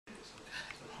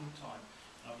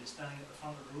I've been standing at the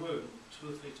front of the room 2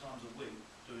 or 3 times a week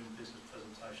doing business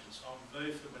presentations, so I'm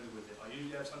very familiar with it. I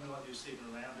usually have something like you, Stephen,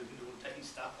 around who can do all the techie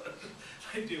stuff.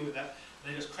 They deal with that.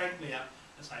 They just crank me up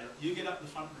and say, look, you get up the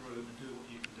front of the room and do what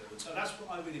you can do. And so that's what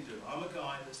I really do. I'm a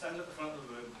guy that stands at the front of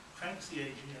the room, cranks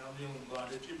the engine, I'm the organ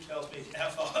grinder. Jim tells me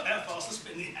how fast to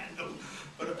spin the handle.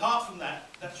 But apart from that,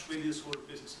 that's really the sort of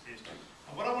business it is.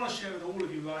 And what I want to share with all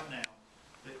of you right now,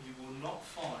 that you will not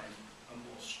find a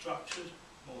more structured,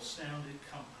 more sounded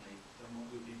company than what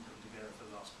we've been putting together for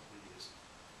the last couple of years.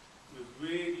 We've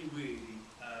really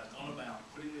gone about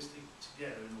putting this thing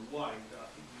together in a way that I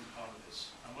think you'll be part of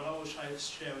this. And what I will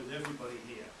share with everybody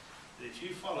here, that if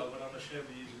you follow what I'm going to share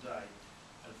with you today,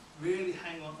 and really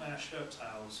hang on to our shirt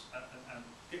tails and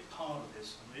get part of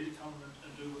this, and really come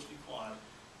and do what's required,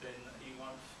 then you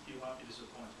won't be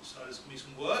disappointed. So there's going to be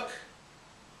some work.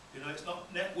 You know, it's not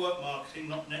network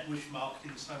marketing, not netwish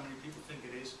marketing, so many people think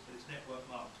it is, but it's network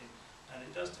marketing. And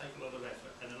it does take a lot of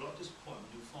effort and a lot of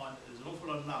disappointment. You'll find that there's an awful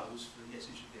lot of no's for the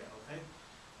yeses you get, okay?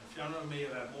 And Fiona and me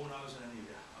have had more no's than any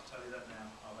of you. I'll tell you that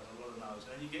now. I've had a lot of no's.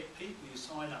 And then you get people, you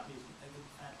sign up, you think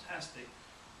they're fantastic,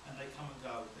 and they come and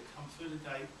go. They come through the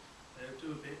gate, they'll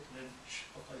do a bit, and then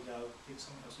off they go, think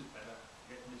something else is better,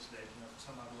 get misled, you know, for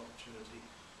some other opportunity,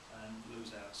 and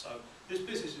lose out. So this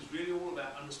business is really all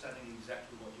about understanding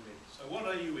exactly what you're in. So what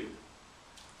are you in?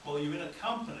 Well, you're in a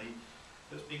company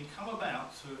that's been come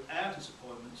about through our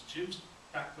disappointments, Jim's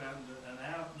background and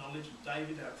our knowledge, and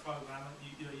David, our programmer.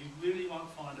 You know, you really won't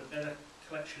find a better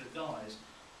collection of guys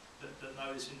that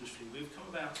know this industry. We've come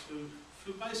about through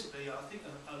basically, I think,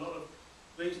 a lot of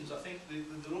reasons. I think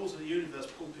the laws of the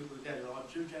universe pull people together. I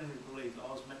do generally believe that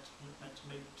I was meant to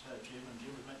meet Jim, and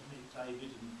Jim was meant to meet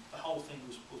David, and the whole thing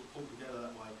was pulled together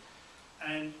that way.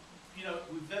 And you know,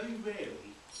 we very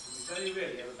rarely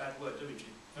have a bad word, do we,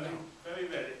 Jim? Very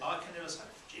rarely. I can never say,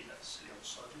 Jim, that's silly old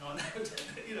sod. You know, I never do.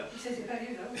 You know. He says it about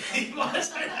you, though. He might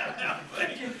say that now,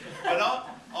 but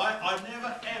I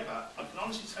never ever. I can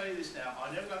honestly tell you this now.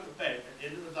 I never go to bed at the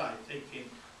end of the day thinking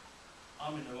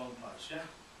I'm in the wrong place. Yeah.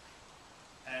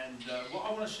 And what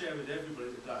I want to share with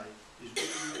everybody today is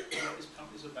really what this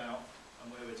company's about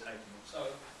and where we're taking it. So,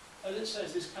 as it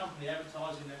says, this company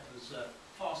advertising that was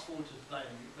fast forward to today,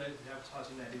 and where the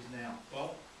advertising that is now.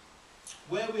 Well,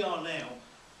 where we are now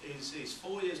is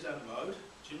 4 years down the road.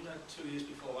 Jim had 2 years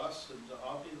before us, and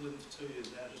I've been with him for 2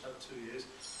 years now, just over 2 years.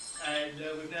 And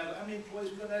we've now got, how many employees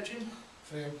we've got now, Jim?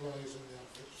 3 employees in the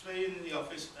office. 3 in the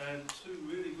office, and 2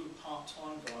 really good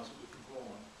part-time guys that we can draw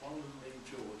on. One of them being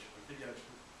George, a video,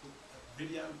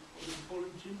 what do you call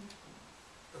him, Jim?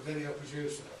 A video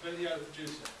producer. A video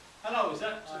producer. Hello, is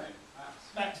that? Hi,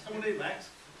 Max, come on in, Max.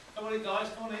 Come on in, guys,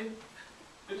 come on in.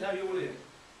 Good to have you all in.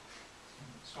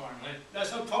 sorry, mate.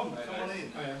 That's no problem, come on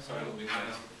in. Oh, yeah. Sorry, it'll be now.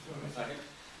 Second.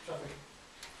 Traffic.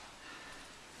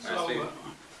 So,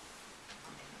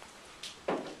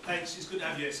 thanks, it's good to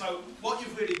have you here. So, what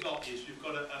you've really got is you've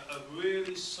got a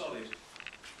really solid,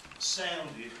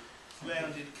 sounded,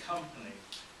 grounded company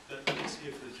that is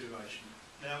here for the duration.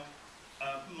 Now,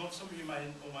 some of you may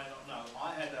or may not know,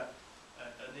 I had a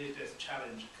near-death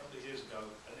challenge a couple of years ago,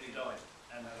 and he died,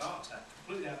 and had a heart attack,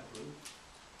 completely out of the blue.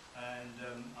 And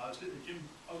I was at the gym.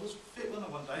 I was fit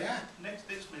one day. Yeah. Next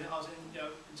minute, I was in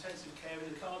intensive care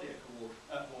in the cardiac ward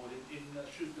in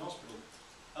Shrewsbury Hospital.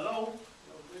 Hello.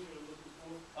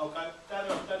 Okay, down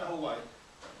the hallway.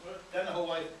 Down the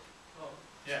hallway. Oh.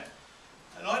 Yeah.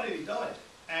 And I nearly died.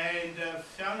 And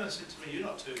Fiona said to me, "You're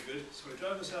not too good." So we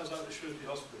drove ourselves over to Shrewsbury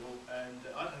Hospital, and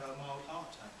I had a mild heart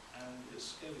attack, and it was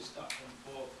scary stuff. And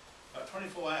for about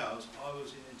 24 hours, I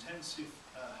was in intensive,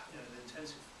 the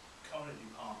intensive coronary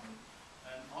department,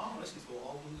 and I honestly thought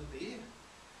I wasn't going to be here,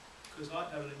 because I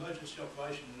had to have an emergency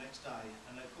operation the next day,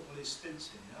 and they put all these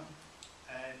stents in,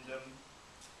 and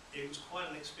it was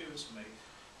quite an experience for me.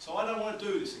 So I don't want to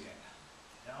do this again.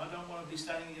 I don't want to be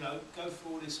standing, go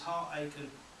through all this heartache,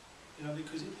 and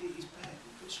because it is bad.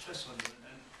 It puts stress on you,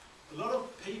 and a lot of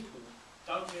people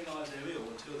don't realise they're ill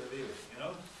until they're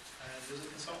ill, And as a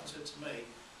consultant said to me,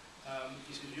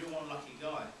 he said, "You're one lucky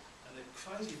guy." And the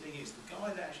crazy thing is, the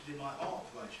guy that actually did my heart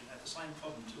operation had the same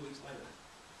problem 2 weeks later.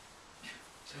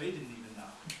 So he didn't even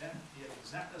know. Yeah? He had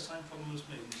exactly the same problem as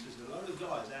me. And he says, "There are a lot of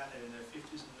guys out there in their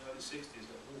 50s and early 60s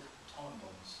that walk time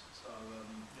bombs." So,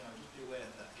 just be aware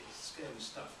of that. It's scary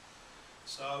stuff.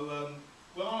 So,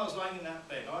 when I was laying in that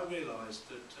bed, I realised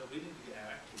that we need to get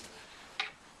our act together.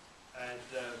 And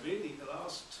really, the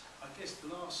last 6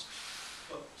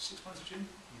 months, Jim,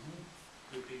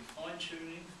 we've been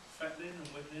fine-tuning, fettling and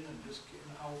whittling and just getting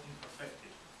the whole thing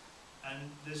perfected.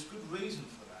 And there's good reason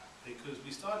for that, because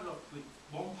we started off with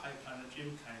one pay plan that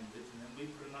Jim came with, and then we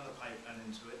put another pay plan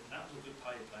into it, and that was a good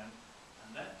pay plan. And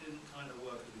And that didn't kind of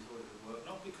work as we thought it would work,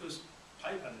 not because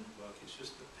paper didn't work, it's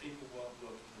just that people weren't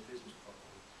working the business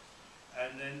properly.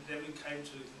 And then we came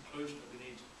to the conclusion that we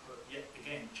need to yet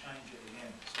again, change it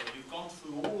again. So we've gone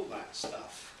through all that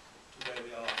stuff to where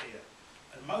we are here.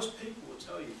 And most people will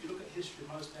tell you, if you look at history,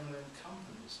 most M&M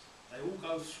companies, they all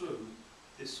go through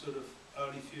this sort of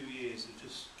early few years of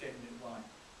just getting it right.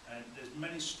 And there's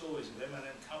many stories of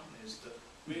M&M companies that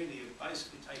really have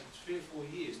basically taken 3 or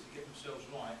 4 years to get themselves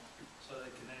right so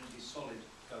they can then be solid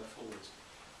go forwards.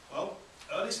 Well,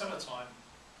 early summertime,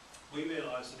 we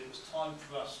realised that it was time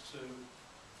for us to...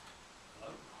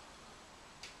 Hello?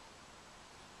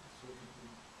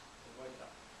 Wake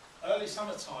up. Early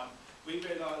summertime, we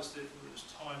realised that it was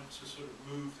time to sort of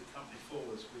move the company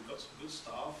forwards. We've got some good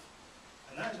staff,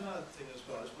 and that's another thing as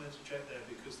well. I just wanted to check there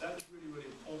because that is really,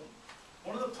 really important.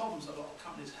 One of the problems that a lot of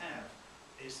companies have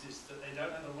is that they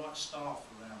don't have the right staff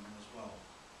around them as well.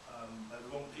 They're the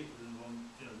wrong people in the wrong,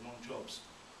 the wrong jobs.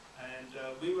 And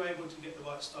we were able to get the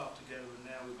right staff together, and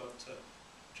now we've got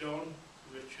John,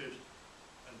 Richard,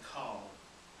 and Carl.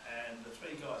 And the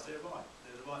 3 guys, they're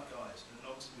the right guys. And then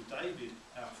obviously with David,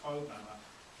 our programmer,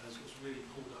 has really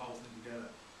pulled the whole thing together.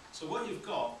 So what you've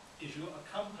got is you've got a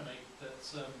company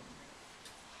that's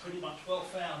pretty much well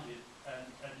founded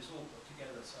and is all put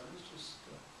together. So let's just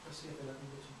Let's see if they'll be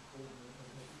looking for and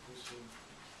make it this soon.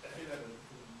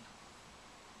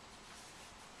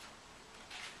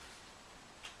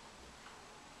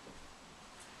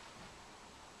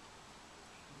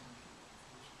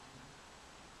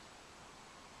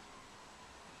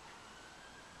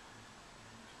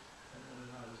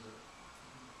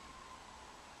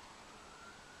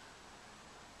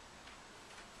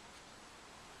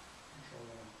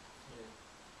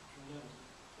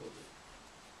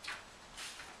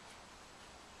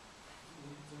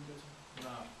 no.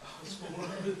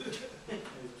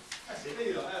 That's it. There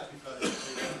you go. That's it.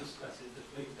 Just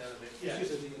leave it down a bit. Yeah.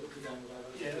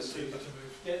 Yeah, that's super.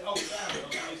 Yeah. Oh, down.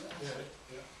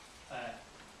 Yeah.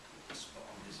 Spot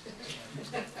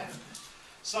on.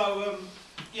 So,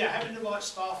 yeah, having the right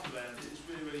staff around is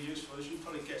really, really useful. As you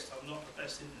probably guessed, I'm not the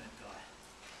best internet guy.